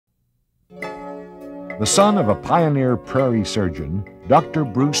The son of a pioneer prairie surgeon, Dr.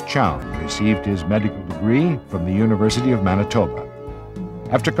 Bruce Chown received his medical degree from the University of Manitoba.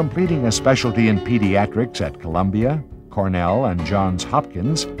 After completing a specialty in pediatrics at Columbia, Cornell, and Johns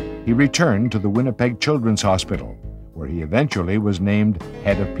Hopkins, he returned to the Winnipeg Children's Hospital, where he eventually was named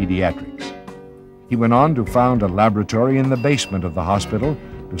head of pediatrics. He went on to found a laboratory in the basement of the hospital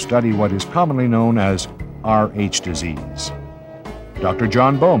to study what is commonly known as Rh disease. Dr.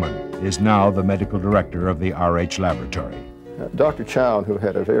 John Bowman is now the medical director of the Rh laboratory. Dr. Chown, who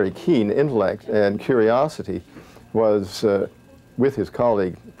had a very keen intellect and curiosity, was, with his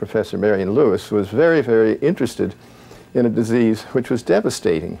colleague, Professor Marion Lewis, was very, very interested in a disease which was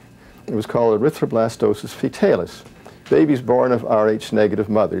devastating. It was called erythroblastosis fetalis. Babies born of Rh-negative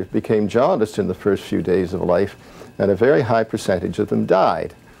mothers became jaundiced in the first few days of life, and a very high percentage of them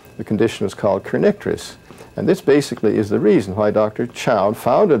died. The condition was called kernicterus. And this basically is the reason why Dr. Chown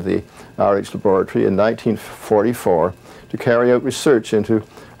founded the Rh laboratory in 1944 to carry out research into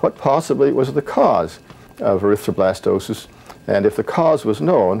what possibly was the cause of erythroblastosis, and if the cause was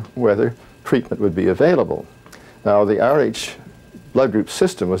known, whether treatment would be available. Now, the Rh blood group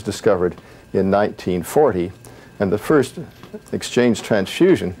system was discovered in 1940, and the first exchange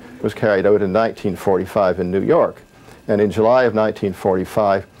transfusion was carried out in 1945 in New York. And in July of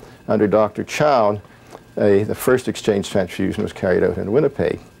 1945, under Dr. Chown, the first exchange transfusion was carried out in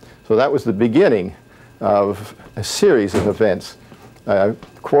Winnipeg. So that was the beginning of a series of events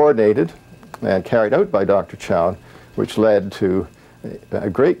coordinated and carried out by Dr. Chown, which led to a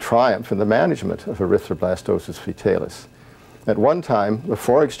great triumph in the management of erythroblastosis fetalis. At one time,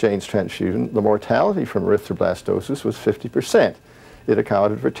 before exchange transfusion, the mortality from erythroblastosis was 50%. It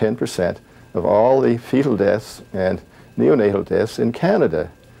accounted for 10% of all the fetal deaths and neonatal deaths in Canada.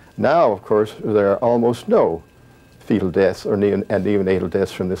 Now, of course, there are almost no fetal deaths or neonatal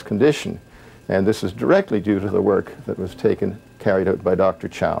deaths from this condition. And this is directly due to the work that was carried out by Dr.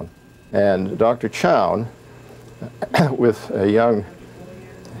 Chown. And Dr. Chown, with a young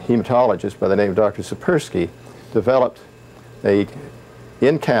hematologist by the name of Dr. Sapersky, developed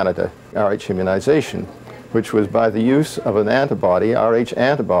in Canada, Rh immunization, which was by the use of an antibody, Rh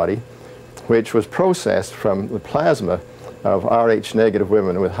antibody, which was processed from the plasma of Rh-negative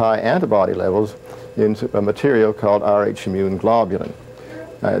women with high antibody levels into a material called Rh immune globulin.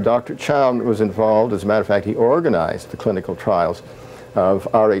 Dr. Chown was involved, as a matter of fact, he organized the clinical trials of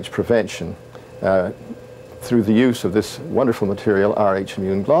Rh prevention through the use of this wonderful material, Rh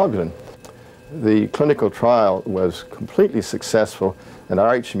immune globulin. The clinical trial was completely successful, and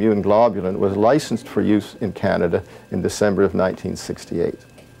Rh immune globulin was licensed for use in Canada in December of 1968.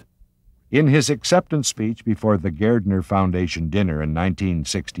 In his acceptance speech before the Gairdner Foundation dinner in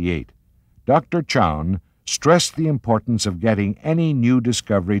 1968, Dr. Chown stressed the importance of getting any new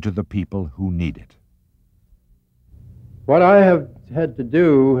discovery to the people who need it. What I have had to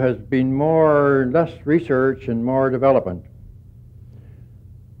do has been less research and more development.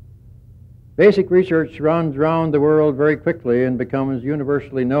 Basic research runs around the world very quickly and becomes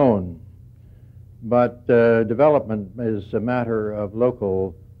universally known, but development is a matter of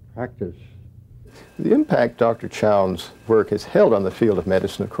local practice. The impact Dr. Chown's work has held on the field of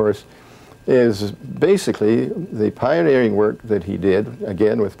medicine, of course, is basically the pioneering work that he did,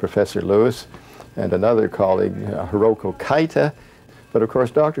 again with Professor Lewis and another colleague, Hiroko Kaita. But of course,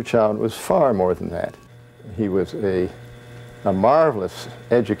 Dr. Chown was far more than that. He was a marvelous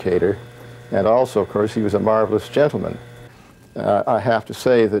educator, and also, of course, he was a marvelous gentleman. I have to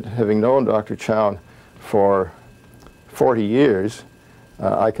say that having known Dr. Chown for 40 years,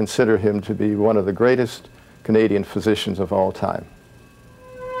 I consider him to be one of the greatest Canadian physicians of all time.